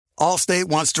Allstate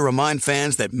wants to remind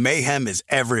fans that mayhem is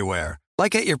everywhere,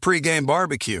 like at your pregame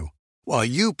barbecue. While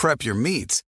you prep your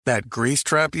meats, that grease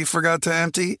trap you forgot to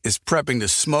empty is prepping to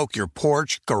smoke your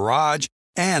porch, garage,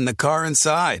 and the car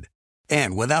inside.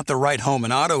 And without the right home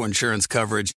and auto insurance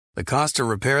coverage, the cost to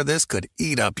repair this could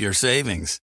eat up your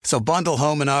savings. So bundle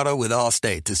home and auto with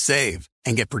Allstate to save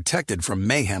and get protected from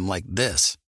mayhem like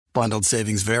this. Bundled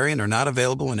savings vary and are not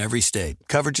available in every state.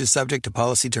 Coverage is subject to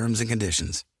policy terms and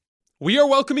conditions. We are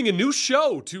welcoming a new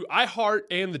show to iHeart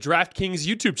and the DraftKings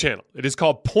YouTube channel. It is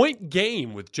called Point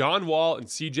Game with John Wall and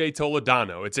CJ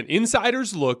Toledano. It's an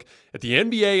insider's look at the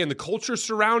NBA and the culture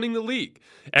surrounding the league.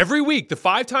 Every week, the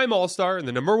five-time All-Star and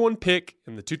the number one pick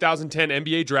in the 2010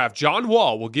 NBA draft, John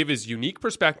Wall, will give his unique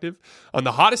perspective on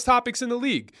the hottest topics in the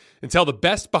league and tell the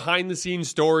best behind-the-scenes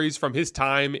stories from his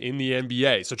time in the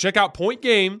NBA. So check out Point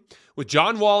Game with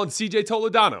John Wall and CJ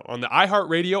Toledano on the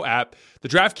iHeartRadio app, the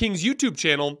DraftKings YouTube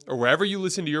channel, or wherever you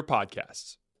listen to your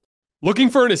podcasts. Looking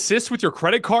for an assist with your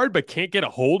credit card but can't get a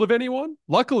hold of anyone?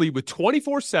 Luckily, with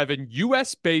 24/7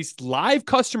 US-based live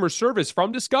customer service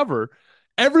from Discover,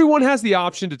 everyone has the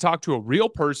option to talk to a real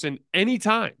person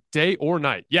anytime, day or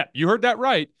night. Yeah, you heard that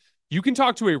right. You can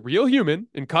talk to a real human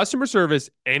in customer service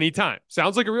anytime.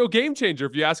 Sounds like a real game changer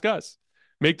if you ask us.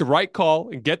 Make the right call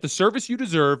and get the service you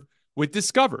deserve with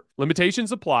Discover.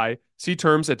 Limitations apply. See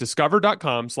terms at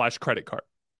discover.com/creditcard.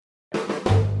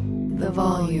 The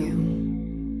Volume.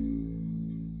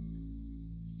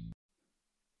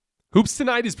 Hoops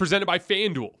Tonight is presented by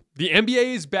FanDuel. The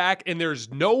NBA is back, and there's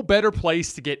no better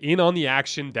place to get in on the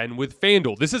action than with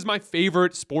FanDuel. This is my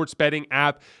favorite sports betting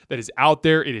app that is out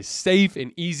there. It is safe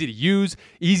and easy to use,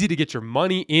 easy to get your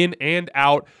money in and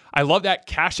out. I love that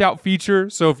cash out feature.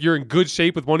 So if you're in good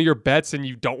shape with one of your bets and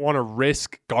you don't want to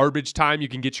risk garbage time, you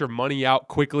can get your money out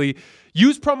quickly.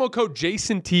 Use promo code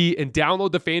JASONT and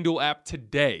download the FanDuel app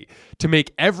today to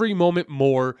make every moment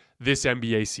more this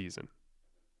NBA season.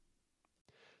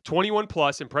 21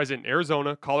 plus and present in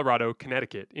Arizona, Colorado,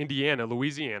 Connecticut, Indiana,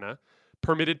 Louisiana,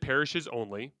 permitted parishes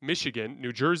only, Michigan,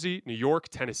 New Jersey, New York,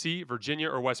 Tennessee, Virginia,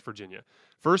 or West Virginia.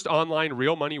 First online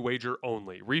real money wager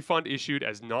only. Refund issued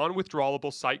as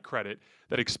non-withdrawable site credit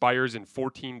that expires in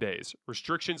 14 days.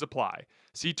 Restrictions apply.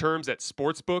 See terms at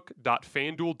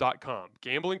sportsbook.fanduel.com.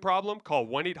 Gambling problem? Call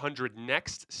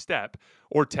 1-800-NEXT-STEP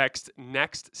or text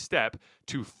NEXT STEP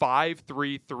to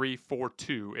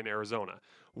 53342 in Arizona.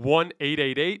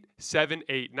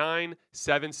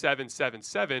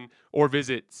 1-888-789-7777 or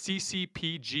visit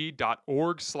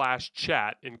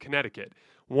ccpg.org/chat in Connecticut.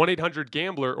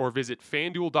 1-800-GAMBLER or visit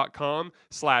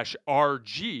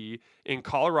fanduel.com/RG in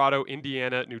Colorado,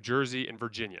 Indiana, New Jersey, and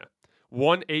Virginia.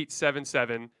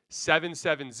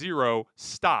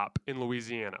 1-877-770-STOP in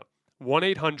Louisiana.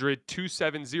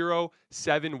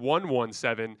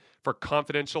 1-800-270-7117 for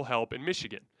confidential help in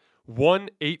Michigan.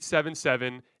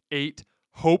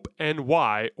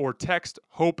 1-877-8-HOPE-NY or text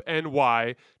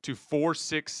HOPE-NY to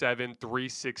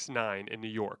 467-369 in New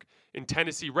York. In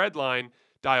Tennessee Redline,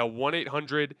 dial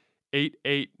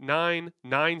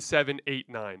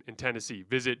 1-800-889-9789 in Tennessee.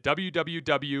 Visit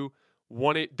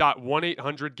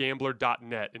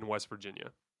www.1800gambler.net in West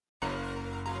Virginia.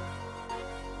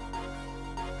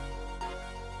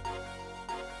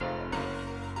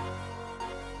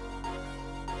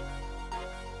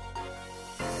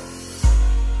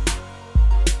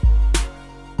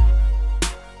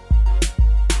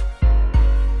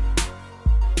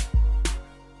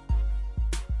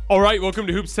 All right, welcome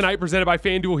to Hoops Tonight, presented by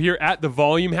FanDuel here at The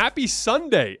Volume. Happy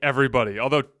Sunday, everybody.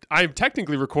 Although I am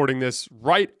technically recording this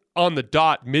right on the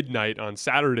dot midnight on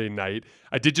Saturday night.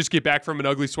 I did just get back from an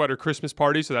ugly sweater Christmas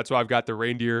party, so that's why I've got the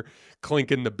reindeer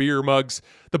clinking the beer mugs.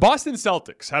 The Boston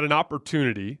Celtics had an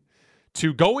opportunity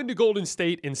to go into Golden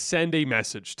State and send a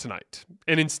message tonight.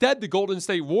 And instead, the Golden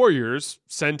State Warriors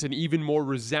sent an even more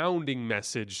resounding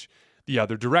message the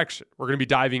other direction. We're going to be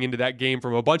diving into that game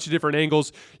from a bunch of different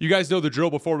angles. You guys know the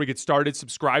drill. Before we get started,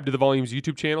 subscribe to the Volume's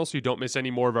YouTube channel so you don't miss any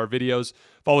more of our videos.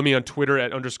 Follow me on Twitter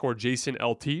at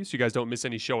 _JasonLT so you guys don't miss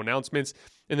any show announcements.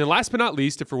 And then last but not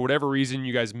least, if for whatever reason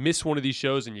you guys miss one of these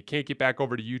shows and you can't get back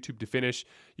over to YouTube to finish,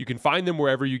 you can find them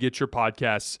wherever you get your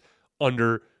podcasts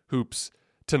under Hoops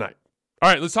Tonight.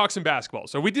 All right, let's talk some basketball.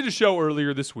 So we did a show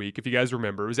earlier this week, if you guys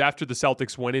remember. It was after the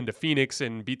Celtics went into Phoenix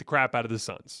and beat the crap out of the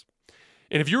Suns.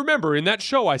 And if you remember, in that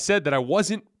show, I said that I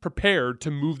wasn't prepared to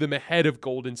move them ahead of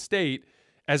Golden State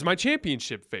as my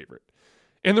championship favorite.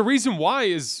 And the reason why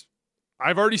is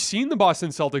I've already seen the Boston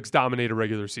Celtics dominate a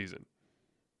regular season.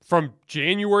 From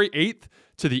January 8th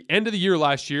to the end of the year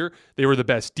last year, they were the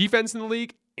best defense in the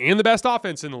league and the best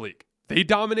offense in the league. They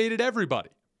dominated everybody.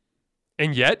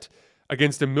 And yet,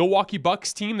 against a Milwaukee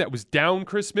Bucks team that was down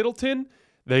Chris Middleton,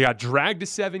 They got dragged to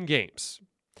 7 games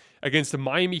against the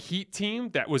Miami Heat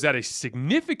team that was at a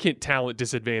significant talent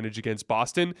disadvantage against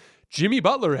Boston. Jimmy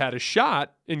Butler had a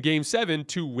shot in Game 7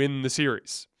 to win the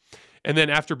series. And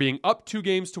then after being up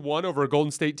 2-1 over a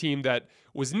Golden State team that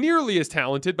was nearly as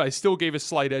talented, but still gave a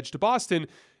slight edge to Boston,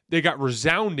 they got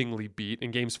resoundingly beat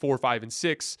in Games 4, 5, and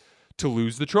 6 to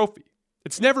lose the trophy.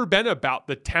 It's never been about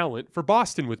the talent for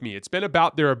Boston with me. It's been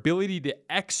about their ability to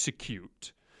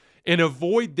execute and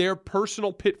avoid their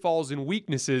personal pitfalls and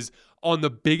weaknesses on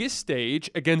the biggest stage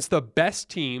against the best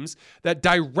teams that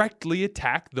directly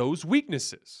attack those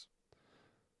weaknesses.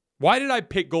 Why did I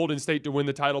pick Golden State to win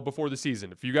the title before the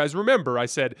season? If you guys remember, I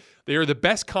said they are the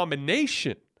best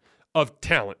combination of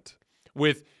talent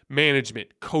with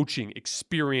management, coaching,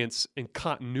 experience, and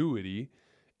continuity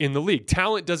in the league.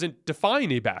 Talent doesn't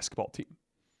define a basketball team.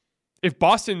 If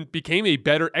Boston became a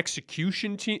better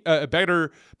execution team,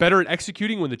 better at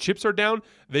executing when the chips are down,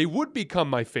 they would become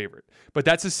my favorite. But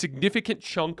that's a significant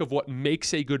chunk of what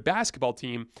makes a good basketball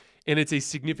team, and it's a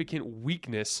significant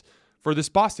weakness for this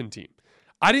Boston team.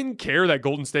 I didn't care that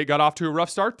Golden State got off to a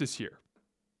rough start this year.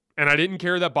 And I didn't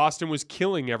care that Boston was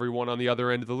killing everyone on the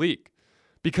other end of the league.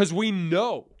 Because we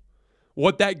know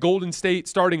what that Golden State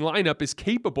starting lineup is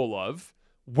capable of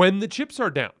when the chips are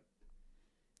down.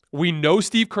 We know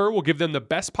Steve Kerr will give them the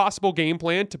best possible game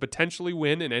plan to potentially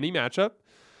win in any matchup.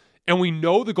 And we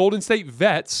know the Golden State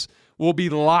vets will be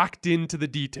locked into the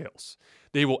details.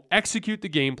 They will execute the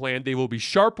game plan. They will be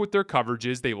sharp with their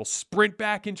coverages. They will sprint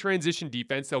back in transition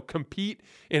defense. They'll compete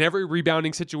in every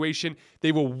rebounding situation.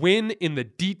 They will win in the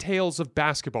details of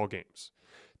basketball games.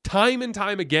 Time and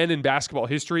time again in basketball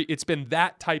history, it's been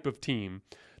that type of team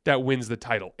that wins the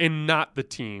title and not the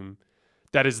team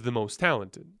that is the most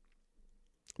talented.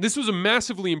 This was a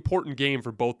massively important game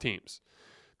for both teams.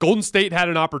 Golden State had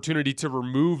an opportunity to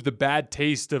remove the bad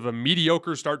taste of a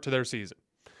mediocre start to their season.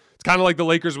 It's kind of like the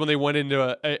Lakers when they went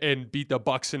into and beat the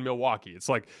Bucks in Milwaukee. It's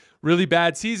like really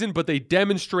bad season, but they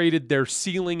demonstrated their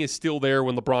ceiling is still there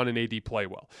when LeBron and AD play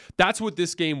well. That's what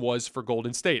this game was for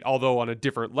Golden State, although on a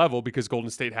different level because Golden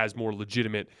State has more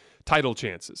legitimate title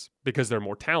chances because they're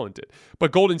more talented.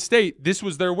 But Golden State, this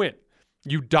was their win.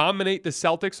 You dominate the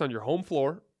Celtics on your home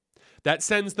floor. That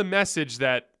sends the message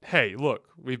that, hey, look,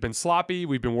 we've been sloppy.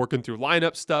 We've been working through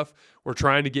lineup stuff. We're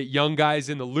trying to get young guys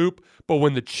in the loop. But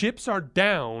when the chips are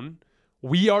down,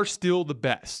 we are still the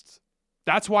best.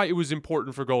 That's why it was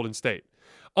important for Golden State.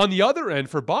 On the other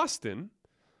end, for Boston,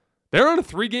 they're on a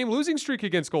 3-game losing streak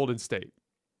against Golden State.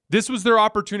 This was their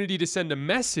opportunity to send a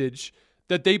message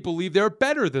that they believe they're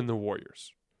better than the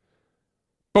Warriors.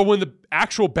 But when the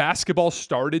actual basketball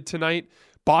started tonight,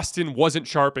 Boston wasn't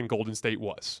sharp and Golden State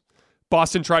was.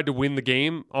 Boston tried to win the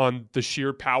game on the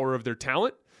sheer power of their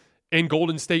talent, and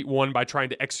Golden State won by trying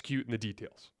to execute in the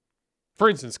details. For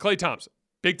instance, Klay Thompson,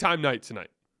 big-time night tonight.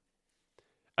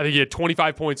 I think he had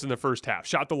 25 points in the first half,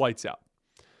 shot the lights out.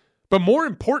 But more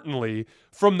importantly,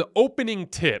 from the opening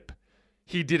tip,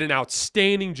 he did an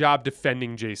outstanding job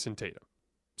defending Jason Tatum,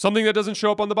 something that doesn't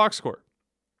show up on the box score.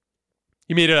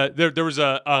 He made there was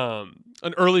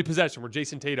an early possession where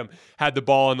Jason Tatum had the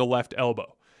ball on the left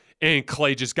elbow. And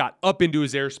Klay just got up into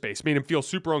his airspace, made him feel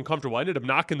super uncomfortable. Ended up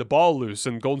knocking the ball loose,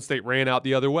 and Golden State ran out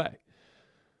the other way.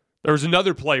 There was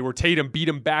another play where Tatum beat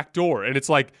him backdoor, and it's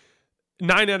like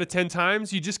 9 out of 10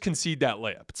 times, you just concede that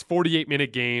layup. It's a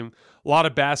 48-minute game, a lot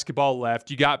of basketball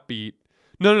left. You got beat.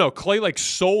 No. Klay like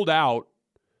sold out,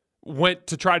 went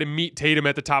to try to meet Tatum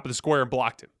at the top of the square and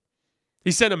blocked him. He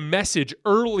sent a message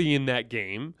early in that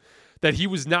game that he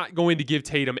was not going to give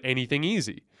Tatum anything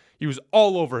easy. He was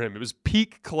all over him. It was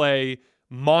peak Klay,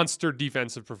 monster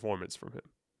defensive performance from him.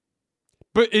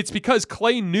 But it's because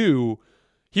Klay knew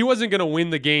he wasn't going to win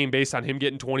the game based on him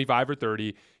getting 25 or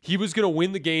 30. He was going to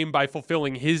win the game by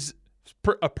fulfilling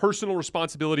a personal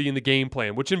responsibility in the game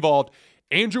plan, which involved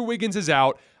Andrew Wiggins is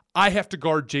out. I have to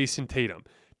guard Jason Tatum.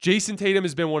 Jason Tatum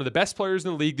has been one of the best players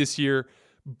in the league this year.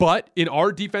 But in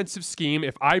our defensive scheme,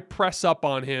 if I press up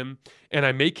on him and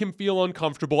I make him feel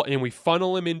uncomfortable and we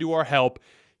funnel him into our help,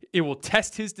 it will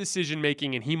test his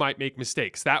decision-making and he might make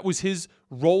mistakes. That was his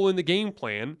role in the game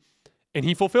plan, and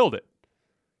he fulfilled it.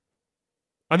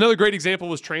 Another great example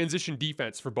was transition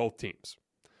defense for both teams.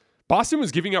 Boston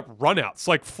was giving up runouts,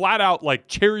 like flat out, like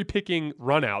cherry-picking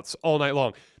runouts all night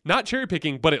long. Not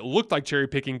cherry-picking, but it looked like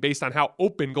cherry-picking based on how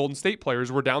open Golden State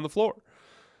players were down the floor.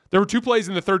 There were 2 plays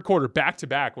in the third quarter,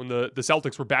 back-to-back, when the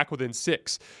Celtics were back within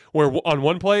 6, where on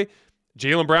one play,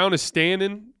 Jaylen Brown is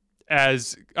standing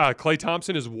as Klay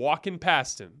Thompson is walking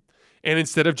past him. And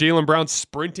instead of Jaylen Brown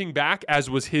sprinting back, as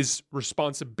was his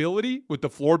responsibility with the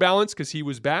floor balance because he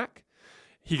was back,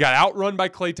 he got outrun by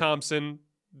Klay Thompson,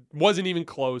 wasn't even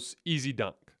close, easy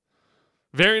dunk.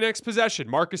 Very next possession,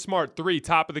 Marcus Smart, 3,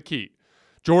 top of the key.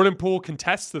 Jordan Poole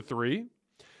contests the 3.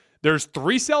 There's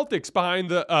 3 Celtics behind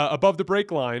the above the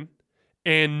break line,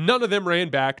 and none of them ran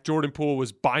back. Jordan Poole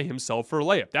was by himself for a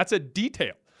layup. That's a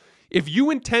detail. If you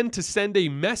intend to send a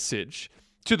message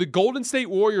to the Golden State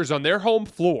Warriors on their home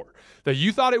floor that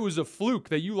you thought it was a fluke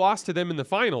that you lost to them in the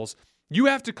finals, you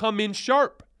have to come in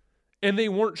sharp. And they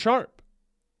weren't sharp.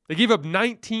 They gave up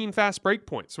 19 fast break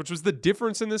points, which was the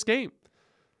difference in this game.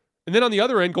 And then on the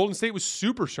other end, Golden State was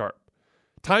super sharp.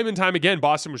 Time and time again,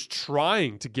 Boston was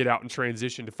trying to get out in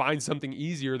transition to find something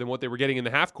easier than what they were getting in the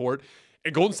half court.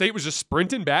 And Golden State was just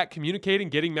sprinting back, communicating,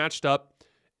 getting matched up,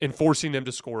 and forcing them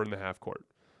to score in the half court.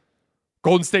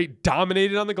 Golden State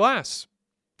dominated on the glass.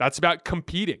 That's about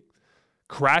competing,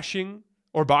 crashing,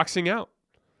 or boxing out.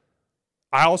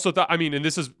 I also thought, and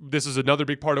this is another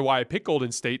big part of why I picked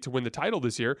Golden State to win the title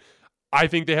this year. I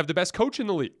think they have the best coach in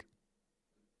the league.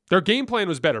 Their game plan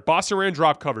was better. Boston ran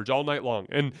drop coverage all night long.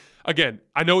 And again,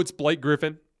 I know it's Blake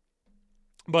Griffin,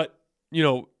 but,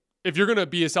 if you're going to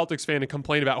be a Celtics fan and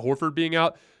complain about Horford being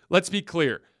out, let's be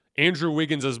clear. Andrew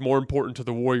Wiggins is more important to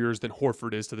the Warriors than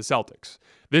Horford is to the Celtics.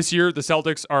 This year, the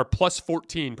Celtics are plus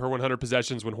 14 per 100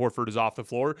 possessions when Horford is off the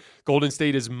floor. Golden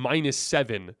State is minus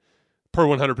 7 per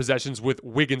 100 possessions with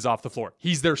Wiggins off the floor.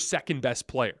 He's their second best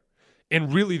player.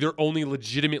 And really, their only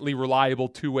legitimately reliable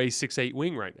two-way 6'8"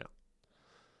 wing right now.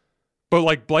 But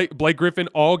like Blake Griffin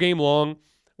all game long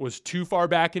was too far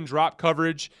back in drop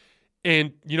coverage.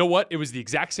 And you know what? It was the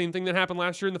exact same thing that happened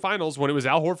last year in the finals when it was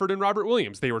Al Horford and Robert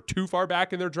Williams. They were too far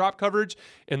back in their drop coverage,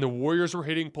 and the Warriors were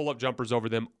hitting pull-up jumpers over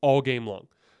them all game long.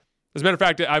 As a matter of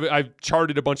fact, I've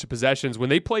charted a bunch of possessions. When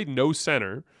they played no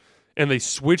center and they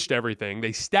switched everything,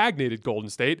 they stagnated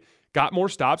Golden State, got more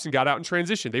stops, and got out in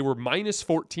transition. They were minus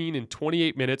 14 in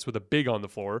 28 minutes with a big on the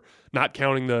floor, not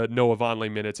counting the Noah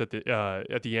Vonleh minutes at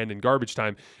the end in garbage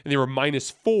time. And they were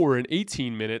minus 4 in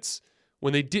 18 minutes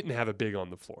when they didn't have a big on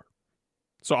the floor.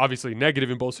 So obviously negative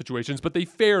in both situations, but they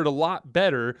fared a lot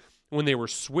better when they were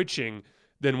switching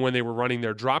than when they were running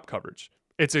their drop coverage.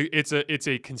 It's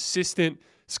a consistent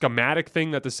schematic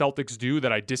thing that the Celtics do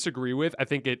that I disagree with. I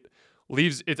think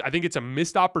it's a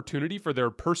missed opportunity for their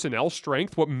personnel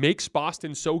strength. What makes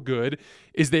Boston so good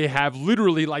is they have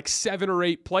literally like 7 or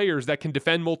 8 players that can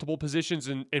defend multiple positions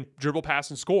and dribble, pass,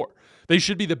 and score. They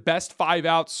should be the best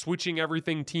 5-out switching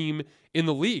everything team in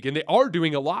the league. And they are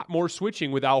doing a lot more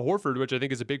switching with Al Horford, which I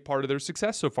think is a big part of their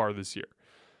success so far this year.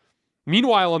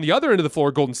 Meanwhile, on the other end of the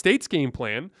floor, Golden State's game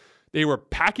plan, they were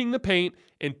packing the paint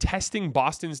and testing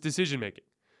Boston's decision-making,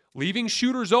 leaving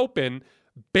shooters open,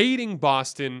 baiting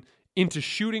Boston into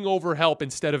shooting over help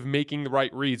instead of making the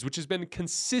right reads, which has been a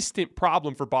consistent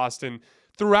problem for Boston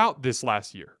throughout this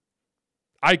last year.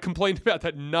 I complained about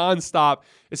that nonstop,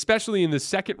 especially in the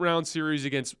second round series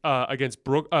against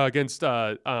Brook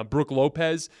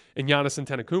Lopez and Giannis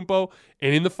Antetokounmpo,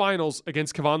 and in the finals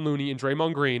against Kevon Looney and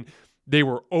Draymond Green. They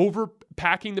were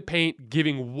overpacking the paint,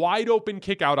 giving wide open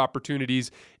kick-out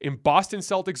opportunities, and Boston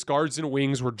Celtics guards and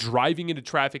wings were driving into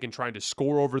traffic and trying to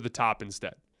score over the top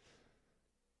instead.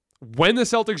 When the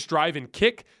Celtics drive and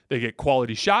kick, they get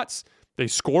quality shots, they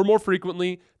score more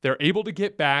frequently, they're able to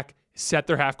get back, set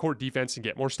their half-court defense, and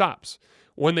get more stops.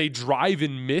 When they drive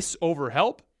and miss over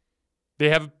help, they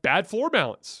have bad floor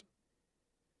balance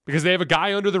because they have a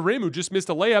guy under the rim who just missed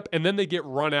a layup, and then they get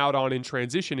run out on in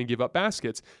transition and give up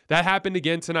baskets. That happened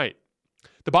again tonight.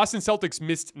 The Boston Celtics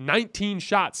missed 19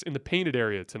 shots in the painted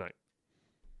area tonight.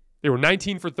 They were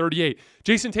 19 for 38.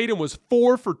 Jason Tatum was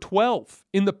 4 for 12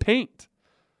 in the paint.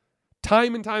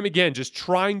 Time and time again, just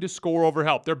trying to score over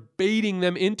help. They're baiting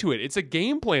them into it. It's a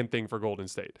game plan thing for Golden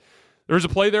State. There was a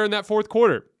play there in that fourth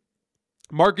quarter.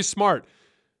 Marcus Smart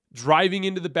driving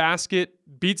into the basket,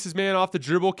 beats his man off the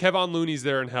dribble. Kevon Looney's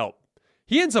there and help.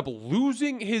 He ends up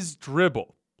losing his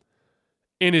dribble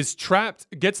and is trapped,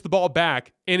 gets the ball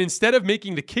back, and instead of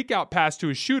making the kick-out pass to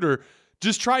his shooter,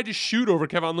 just tried to shoot over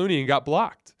Kevon Looney and got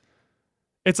blocked.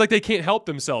 It's like they can't help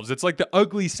themselves. It's like the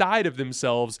ugly side of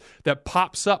themselves that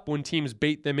pops up when teams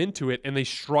bait them into it, and they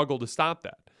struggle to stop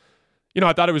that.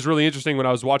 I thought it was really interesting when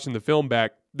I was watching the film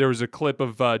back. There was a clip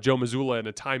of Joe Mazzulla in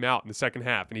a timeout in the second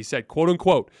half, and he said, quote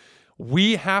unquote,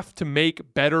 "We have to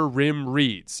make better rim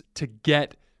reads to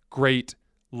get great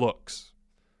looks."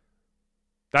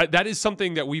 That is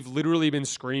something that we've literally been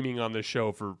screaming on this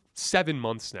show for 7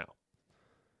 months now.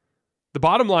 The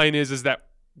bottom line is that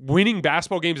winning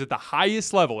basketball games at the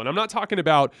highest level, and I'm not talking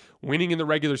about winning in the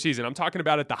regular season, I'm talking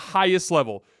about at the highest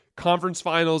level, conference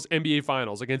finals, NBA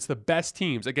finals, against the best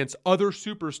teams, against other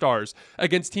superstars,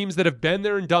 against teams that have been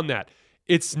there and done that.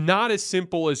 It's not as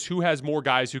simple as who has more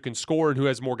guys who can score and who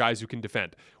has more guys who can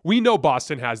defend. We know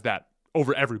Boston has that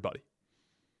over everybody.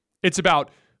 It's about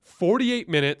 48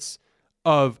 minutes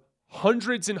of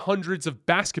hundreds and hundreds of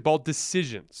basketball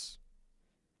decisions.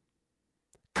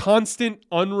 Constant,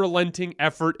 unrelenting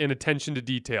effort and attention to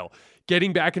detail.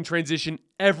 Getting back in transition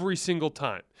every single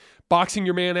time. Boxing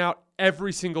your man out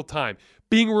every single time.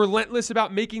 Being relentless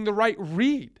about making the right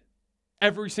read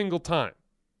every single time.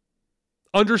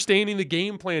 Understanding the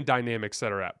game plan dynamics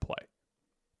that are at play.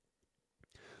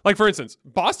 Like, for instance,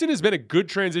 Boston has been a good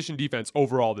transition defense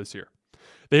overall this year.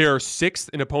 They are 6th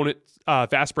in opponent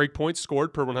fast break points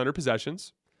scored per 100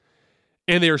 possessions.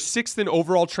 And they are 6th in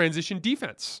overall transition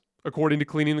defense, according to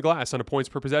Cleaning the Glass, on a points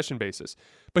per possession basis.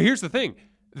 But here's the thing.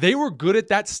 They were good at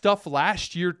that stuff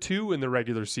last year, too, in the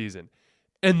regular season.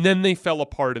 And then they fell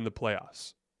apart in the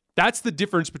playoffs. That's the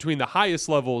difference between the highest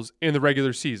levels and the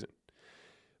regular season.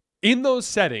 In those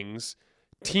settings,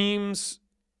 teams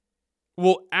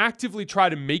will actively try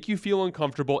to make you feel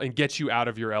uncomfortable and get you out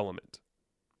of your element,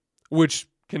 which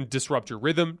can disrupt your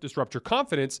rhythm, disrupt your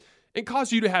confidence, and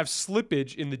cause you to have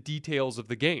slippage in the details of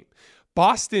the game.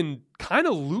 Boston kind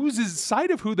of loses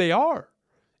sight of who they are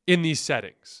in these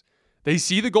settings. They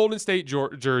see the Golden State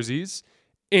jerseys,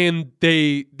 and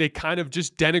they kind of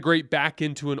just denigrate back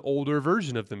into an older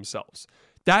version of themselves.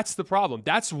 That's the problem.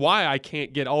 That's why I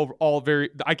can't get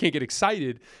I can't get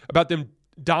excited about them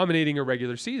dominating a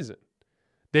regular season.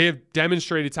 They have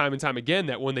demonstrated time and time again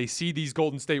that when they see these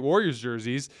Golden State Warriors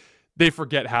jerseys, they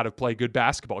forget how to play good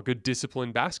basketball, good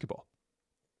disciplined basketball.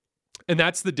 And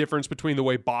that's the difference between the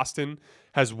way Boston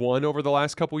has won over the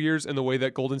last couple years and the way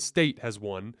that Golden State has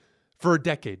won for a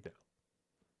decade now.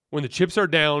 When the chips are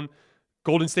down,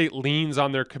 Golden State leans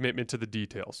on their commitment to the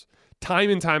details. Time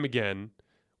and time again,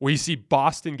 we see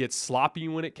Boston get sloppy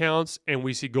when it counts, and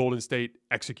we see Golden State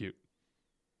execute.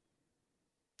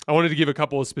 I wanted to give a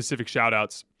couple of specific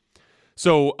shout-outs.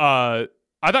 So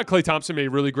I thought Klay Thompson made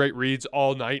really great reads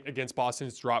all night against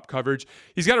Boston's drop coverage.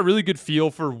 He's got a really good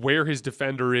feel for where his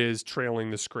defender is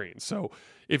trailing the screen. So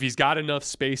if he's got enough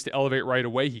space to elevate right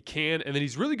away, he can. And then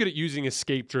he's really good at using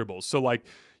escape dribbles. So like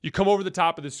you come over the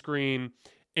top of the screen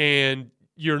and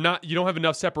you don't have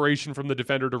enough separation from the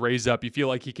defender to raise up. You feel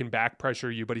like he can back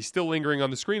pressure you, but he's still lingering on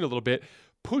the screen a little bit.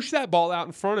 Push that ball out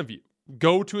in front of you.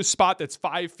 Go to a spot that's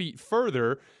 5 feet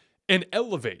further and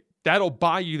elevate. That'll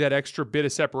buy you that extra bit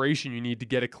of separation you need to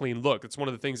get a clean look. It's one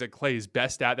of the things that Klay is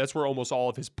best at. That's where almost all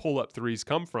of his pull-up threes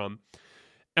come from.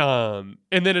 And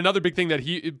then another big thing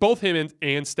that both him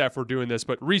and Steph were doing this,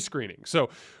 but rescreening. So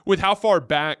with how far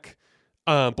back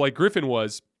Blake Griffin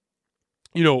was,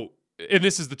 and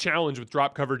this is the challenge with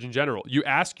drop coverage in general. You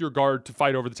ask your guard to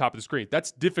fight over the top of the screen.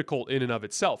 That's difficult in and of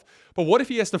itself. But what if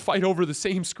he has to fight over the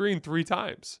same screen 3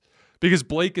 times? Because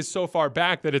Blake is so far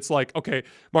back that it's like, okay,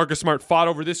 Marcus Smart fought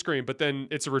over this screen, but then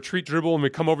it's a retreat dribble and we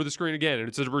come over the screen again. And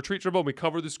it's a retreat dribble and we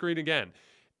cover the screen again.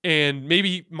 And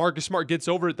maybe Marcus Smart gets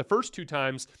over it the first 2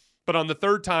 times, but on the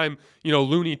third time,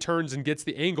 Looney turns and gets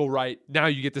the angle right. Now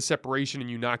you get the separation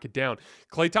and you knock it down.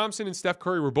 Klay Thompson and Steph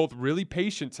Curry were both really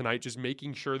patient tonight, just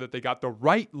making sure that they got the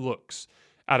right looks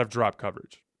out of drop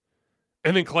coverage.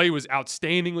 And then Klay was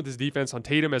outstanding with his defense on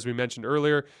Tatum, as we mentioned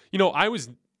earlier. I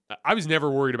was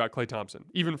never worried about Klay Thompson,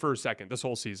 even for a second, this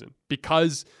whole season,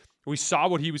 because we saw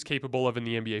what he was capable of in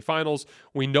the NBA Finals.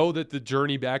 We know that the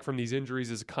journey back from these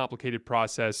injuries is a complicated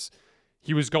process.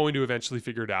 He was going to eventually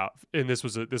figure it out, and this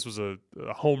was a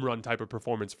home run type of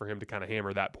performance for him to kind of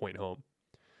hammer that point home.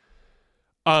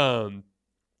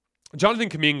 Jonathan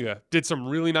Kuminga did some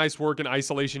really nice work in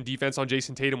isolation defense on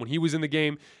Jason Tatum when he was in the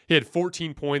game. He had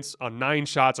 14 points on 9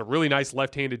 shots, a really nice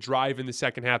left-handed drive in the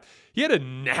second half. He had a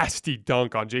nasty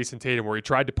dunk on Jason Tatum where he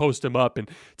tried to post him up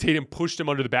and Tatum pushed him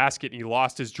under the basket and he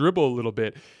lost his dribble a little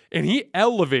bit. And he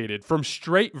elevated from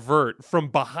straight vert from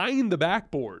behind the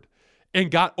backboard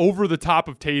and got over the top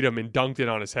of Tatum and dunked it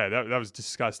on his head. That was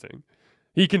disgusting.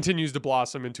 He continues to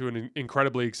blossom into an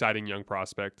incredibly exciting young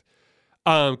prospect.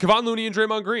 Kevon Looney and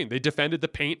Draymond Green, they defended the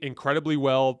paint incredibly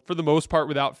well, for the most part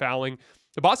without fouling.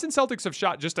 The Boston Celtics have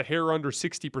shot just a hair under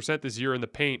 60% this year in the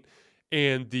paint,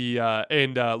 and Looney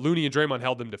and Draymond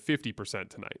held them to 50%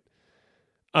 tonight.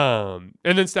 And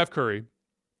then Steph Curry,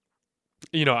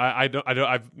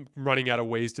 I'm running out of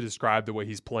ways to describe the way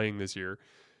he's playing this year.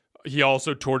 He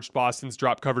also torched Boston's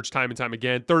drop coverage time and time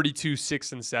again, 32,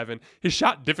 6, and 7. His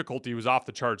shot difficulty was off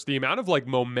the charts. The amount of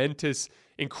momentous,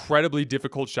 incredibly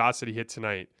difficult shots that he hit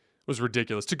tonight was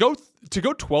ridiculous. To go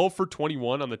 12 for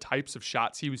 21 on the types of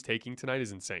shots he was taking tonight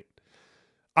is insane.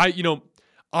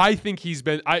 I think he's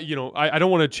been, I don't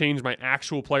want to change my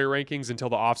actual player rankings until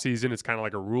the offseason. It's kind of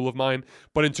like a rule of mine.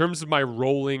 But in terms of my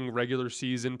rolling regular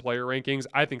season player rankings,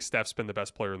 I think Steph's been the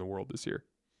best player in the world this year.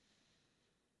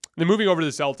 Then moving over to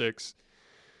the Celtics.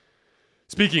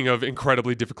 Speaking of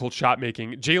incredibly difficult shot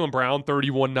making, Jaylen Brown,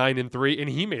 31-9-3, and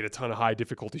he made a ton of high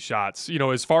difficulty shots. You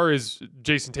know, as far as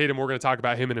Jason Tatum, we're going to talk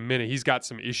about him in a minute. He's got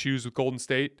some issues with Golden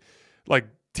State. Like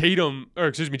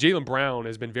Jaylen Brown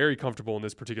has been very comfortable in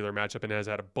this particular matchup and has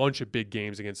had a bunch of big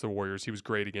games against the Warriors. He was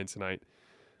great again tonight.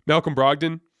 Malcolm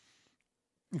Brogdon,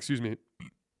 16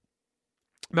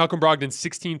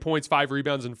 points, 5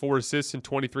 rebounds, and 4 assists in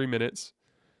 23 minutes.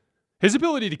 His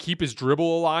ability to keep his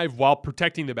dribble alive while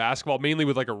protecting the basketball, mainly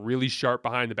with like a really sharp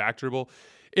behind the back dribble,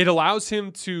 it allows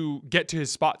him to get to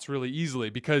his spots really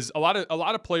easily, because a lot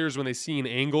of players, when they see an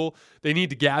angle, they need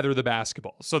to gather the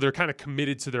basketball. So they're kind of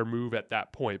committed to their move at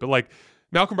that point. But like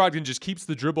Malcolm Brogdon just keeps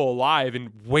the dribble alive and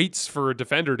waits for a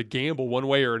defender to gamble one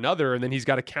way or another, and then he's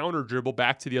got a counter dribble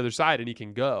back to the other side and he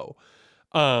can go.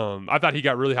 I thought he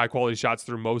got really high quality shots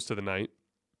through most of the night.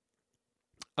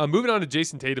 Moving on to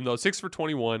Jason Tatum, though, 6 for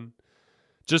 21.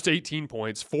 Just 18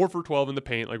 points, 4 for 12 in the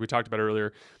paint, like we talked about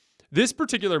earlier. This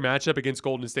particular matchup against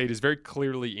Golden State is very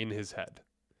clearly in his head.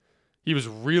 He was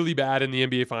really bad in the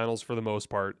NBA Finals for the most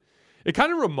part. It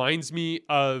kind of reminds me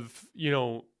of,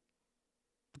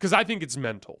 because I think it's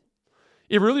mental.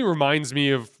 It really reminds me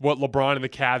of what LeBron and the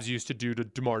Cavs used to do to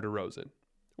DeMar DeRozan,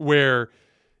 where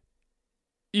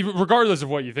even regardless of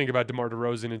what you think about DeMar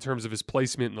DeRozan in terms of his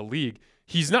placement in the league,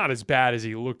 he's not as bad as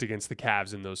he looked against the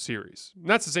Cavs in those series. And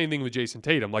that's the same thing with Jason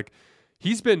Tatum. Like,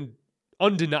 he's been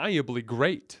undeniably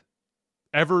great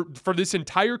for this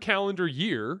entire calendar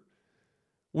year,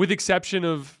 with exception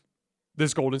of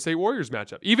this Golden State Warriors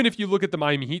matchup. Even if you look at the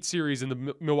Miami Heat series and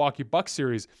the Milwaukee Bucks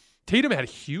series, Tatum had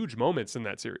huge moments in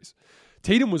that series.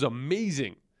 Tatum was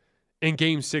amazing in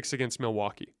Game 6 against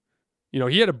Milwaukee.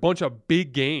 He had a bunch of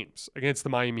big games against the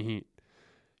Miami Heat.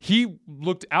 He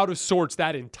looked out of sorts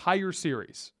that entire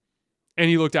series, and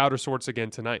he looked out of sorts again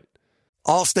tonight.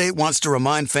 Allstate wants to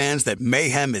remind fans that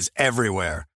mayhem is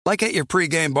everywhere, like at your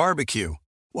pregame barbecue.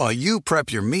 While you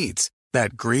prep your meats,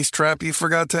 that grease trap you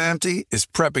forgot to empty is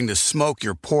prepping to smoke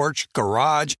your porch,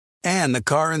 garage, and the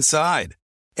car inside.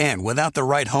 And without the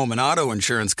right home and auto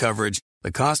insurance coverage,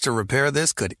 the cost to repair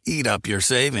this could eat up your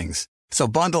savings. So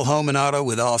bundle home and auto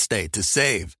with Allstate to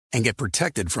save and get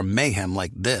protected from mayhem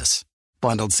like this.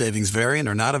 Bundled savings vary and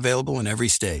are not available in every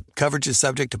state. Coverage is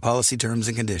subject to policy terms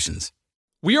and conditions.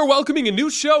 We are welcoming a new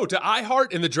show to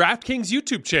iHeart and the DraftKings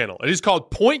YouTube channel. It is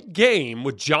called Point Game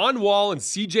with John Wall and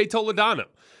CJ Toledano.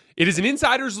 It is an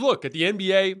insider's look at the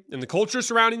NBA and the culture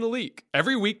surrounding the league.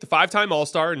 Every week, the 5-time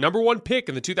All-Star and #1 pick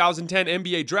in the 2010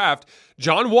 NBA Draft,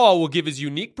 John Wall will give his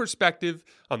unique perspective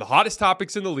on the hottest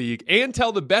topics in the league and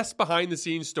tell the best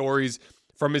behind-the-scenes stories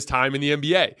from his time in the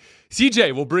NBA.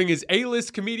 CJ will bring his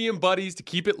A-list comedian buddies to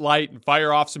keep it light and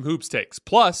fire off some hoops takes.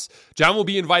 Plus, John will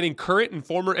be inviting current and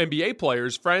former NBA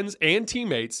players, friends, and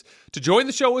teammates to join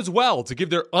the show as well to give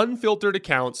their unfiltered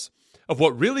accounts of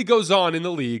what really goes on in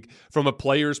the league from a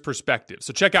player's perspective.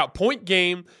 So check out Point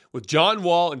Game with John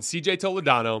Wall and CJ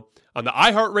Toledano on the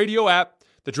iHeartRadio app,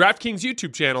 the DraftKings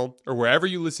YouTube channel, or wherever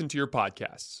you listen to your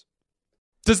podcasts.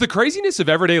 Does the craziness of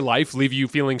everyday life leave you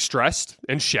feeling stressed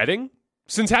and shedding?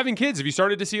 Since having kids, have you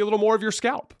started to see a little more of your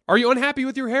scalp? Are you unhappy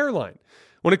with your hairline?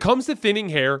 When it comes to thinning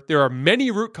hair, there are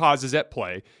many root causes at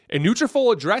play, and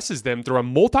Nutrafol addresses them through a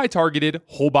multi-targeted,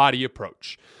 whole-body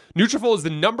approach. Nutrafol is the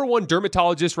 #1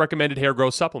 dermatologist-recommended hair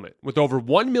growth supplement, with over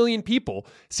 1 million people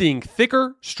seeing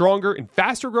thicker, stronger, and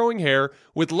faster-growing hair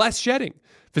with less shedding.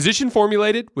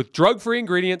 Physician-formulated with drug-free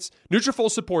ingredients, Nutrafol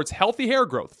supports healthy hair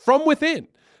growth from within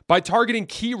by targeting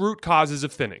key root causes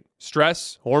of thinning: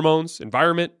 stress, hormones,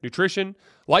 environment, nutrition,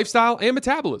 lifestyle, and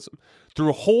metabolism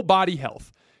through whole-body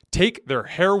health. Take their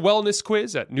hair wellness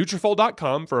quiz at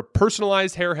Nutrafol.com for a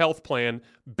personalized hair health plan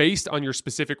based on your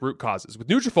specific root causes. With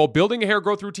Nutrafol, building a hair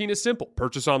growth routine is simple.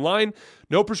 Purchase online,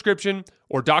 no prescription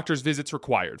or doctor's visits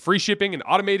required. Free shipping and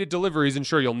automated deliveries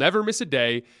ensure you'll never miss a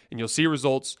day, and you'll see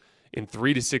results in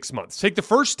 3 to 6 months. Take the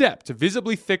first step to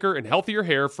visibly thicker and healthier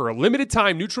hair. For a limited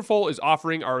time, Nutrafol is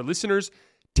offering our listeners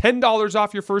 $10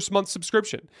 off your first month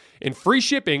subscription and free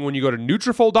shipping when you go to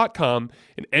Nutrafol.com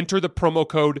and enter the promo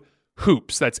code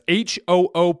HOOPS. That's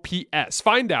HOOPS.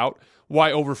 Find out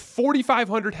why over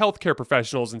 4,500 healthcare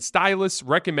professionals and stylists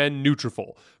recommend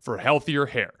Nutrafol for healthier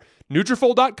hair.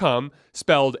 Nutrafol.com,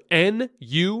 spelled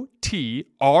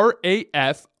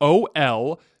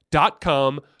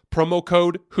Nutrafol.com, promo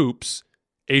code HOOPS,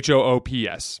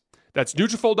 HOOPS. That's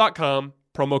Nutrafol.com,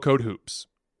 promo code HOOPS.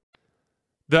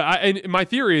 And my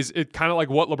theory is it kind of like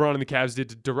what LeBron and the Cavs did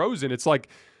to DeRozan. It's like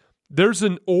there's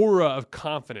an aura of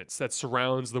confidence that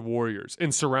surrounds the Warriors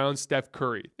and surrounds Steph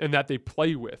Curry and that they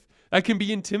play with. That can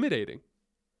be intimidating,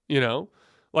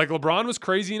 Like LeBron was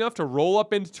crazy enough to roll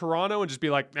up into Toronto and just be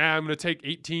like, I'm going to take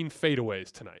 18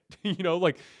 fadeaways tonight.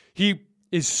 Like he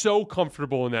is so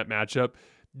comfortable in that matchup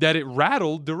that it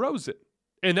rattled DeRozan.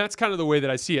 And that's kind of the way that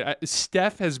I see it.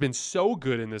 Steph has been so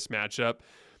good in this matchup.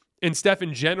 And Steph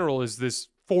in general is this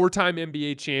 4-time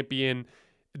NBA champion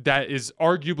that is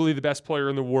arguably the best player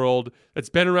in the world, that's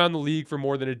been around the league for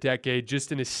more than a decade,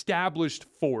 just an established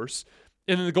force.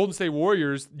 And then the Golden State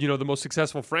Warriors, the most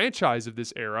successful franchise of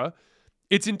this era,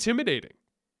 it's intimidating.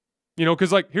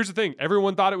 Because here's the thing.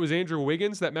 Everyone thought it was Andrew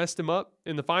Wiggins that messed him up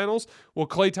in the finals. Well,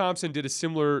 Klay Thompson did a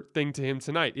similar thing to him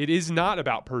tonight. It is not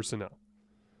about personnel.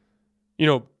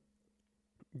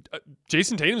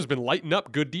 Jason Tatum's been lighting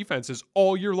up good defenses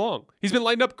all year long. He's been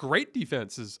lighting up great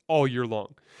defenses all year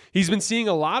long. He's been seeing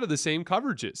a lot of the same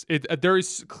coverages. There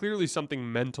is clearly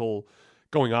something mental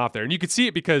going off there. And you could see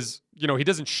it because, he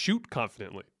doesn't shoot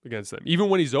confidently against them. Even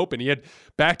when he's open, he had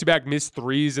back-to-back missed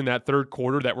threes in that third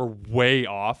quarter that were way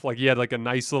off. Like he had a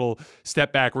nice little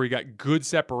step back where he got good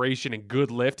separation and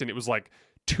good lift, and it was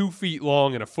 2 feet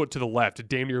long and a foot to the left. It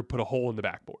damn near put a hole in the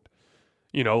backboard.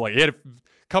 He had a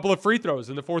couple of free throws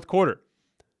in the fourth quarter.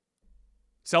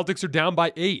 Celtics are down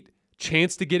by 8.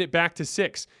 Chance to get it back to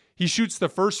 6. He shoots the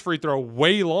first free throw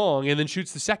way long and then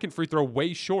shoots the second free throw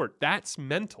way short. That's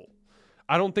mental.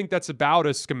 I don't think that's about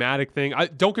a schematic thing.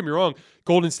 Don't get me wrong.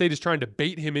 Golden State is trying to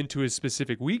bait him into his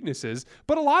specific weaknesses,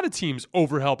 but a lot of teams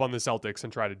overhelp on the Celtics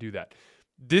and try to do that.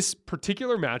 This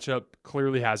particular matchup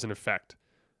clearly has an effect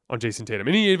on Jason Tatum.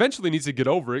 And he eventually needs to get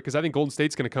over it because I think Golden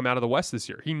State's going to come out of the West this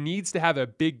year. He needs to have a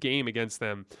big game against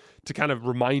them to kind of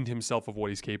remind himself of what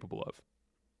he's capable of.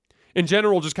 In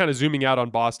general, just kind of zooming out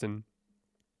on Boston,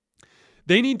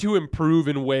 they need to improve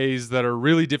in ways that are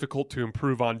really difficult to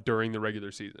improve on during the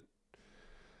regular season.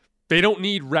 They don't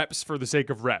need reps for the sake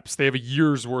of reps. They have a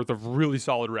year's worth of really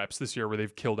solid reps this year where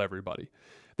they've killed everybody.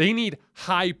 They need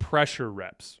high pressure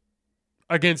reps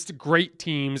against great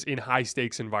teams in high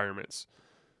stakes environments.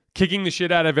 Kicking the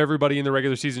shit out of everybody in the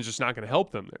regular season is just not going to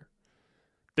help them there.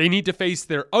 They need to face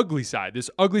their ugly side, this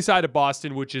ugly side of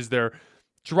Boston, which is their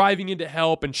driving into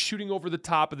help and shooting over the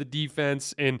top of the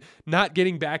defense and not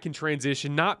getting back in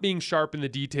transition, not being sharp in the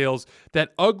details.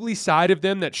 That ugly side of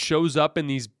them that shows up in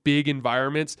these big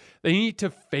environments, they need to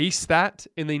face that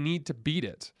and they need to beat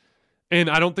it.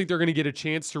 And I don't think they're going to get a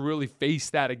chance to really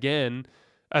face that again,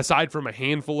 aside from a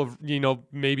handful of,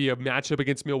 maybe a matchup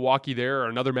against Milwaukee there or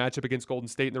another matchup against Golden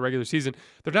State in the regular season.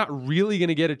 They're not really going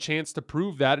to get a chance to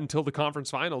prove that until the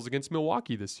conference finals against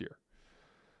Milwaukee this year.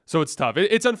 So it's tough.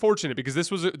 It's unfortunate because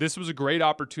this was a great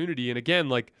opportunity. And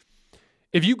again,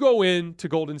 if you go into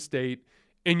Golden State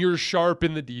and you're sharp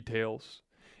in the details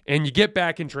and you get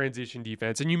back in transition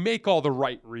defense and you make all the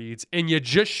right reads and you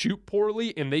just shoot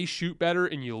poorly and they shoot better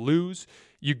and you lose,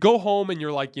 you go home and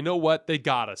you're like, you know what? They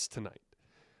got us tonight.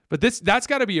 But that's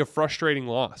got to be a frustrating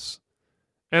loss.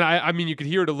 And I mean, you could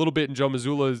hear it a little bit in Joe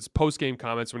Mazzulla's post-game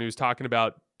comments when he was talking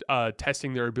about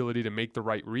testing their ability to make the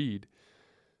right read.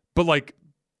 But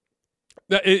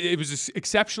it was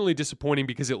exceptionally disappointing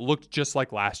because it looked just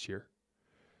like last year.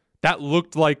 That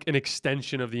looked like an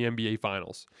extension of the NBA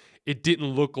Finals. It didn't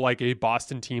look like a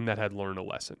Boston team that had learned a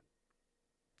lesson.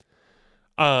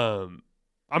 I'm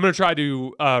going to try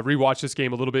to rewatch this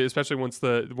game a little bit, especially once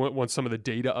some of the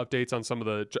data updates on some of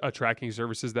the tracking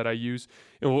services that I use.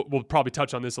 And we'll probably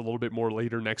touch on this a little bit more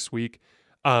later next week.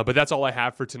 But that's all I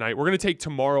have for tonight. We're going to take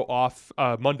tomorrow off,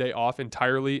 Monday off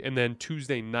entirely, and then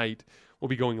Tuesday night we'll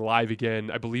be going live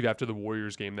again, I believe, after the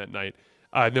Warriors game that night.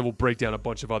 And then we'll break down a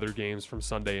bunch of other games from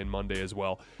Sunday and Monday as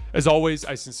well. As always,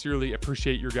 I sincerely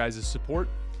appreciate your guys' support,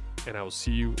 and I will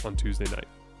see you on Tuesday night.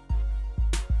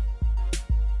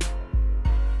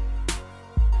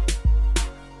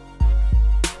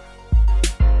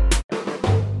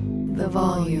 The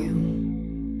Volume.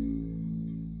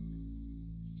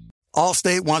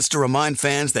 Allstate wants to remind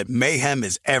fans that mayhem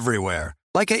is everywhere,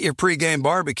 like at your pregame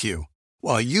barbecue.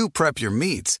 While you prep your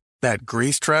meats, that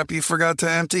grease trap you forgot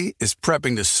to empty is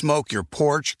prepping to smoke your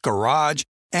porch, garage,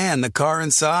 and the car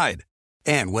inside.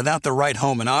 And without the right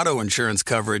home and auto insurance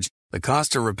coverage, the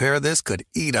cost to repair this could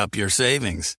eat up your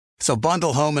savings. So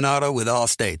bundle home and auto with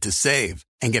Allstate to save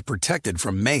and get protected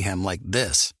from mayhem like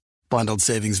this. Bundled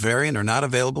savings vary and are not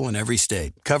available in every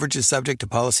state. Coverage is subject to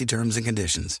policy terms and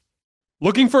conditions.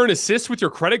 Looking for an assist with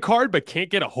your credit card but can't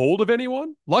get a hold of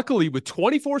anyone? Luckily, with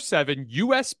 24/7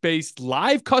 U.S.-based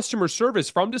live customer service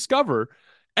from Discover,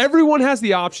 everyone has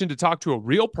the option to talk to a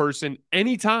real person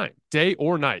anytime, day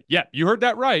or night. Yeah, you heard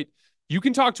that right. You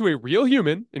can talk to a real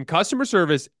human in customer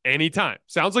service anytime.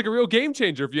 Sounds like a real game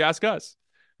changer if you ask us.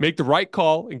 Make the right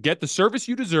call and get the service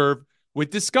you deserve with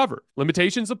Discover.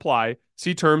 Limitations apply.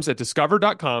 See terms at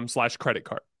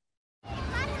discover.com/creditcard.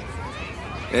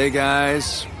 Hey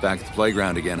guys, back at the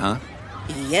playground again, huh?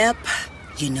 Yep.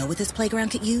 You know what this playground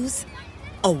could use?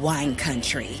 A wine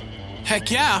country. Heck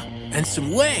yeah, and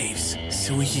some waves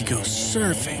so we could go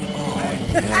surfing. Oh,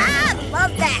 yeah. Ah,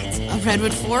 love that. A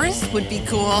redwood forest would be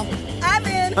cool. I'm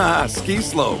in. Ah, ski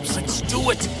slopes. Let's do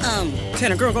it.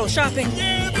 Can a girl go shopping?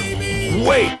 Yeah, baby.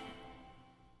 Wait!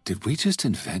 Did we just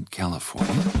invent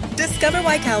California? Discover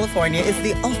why California is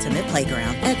the ultimate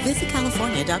playground at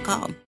visitcalifornia.com.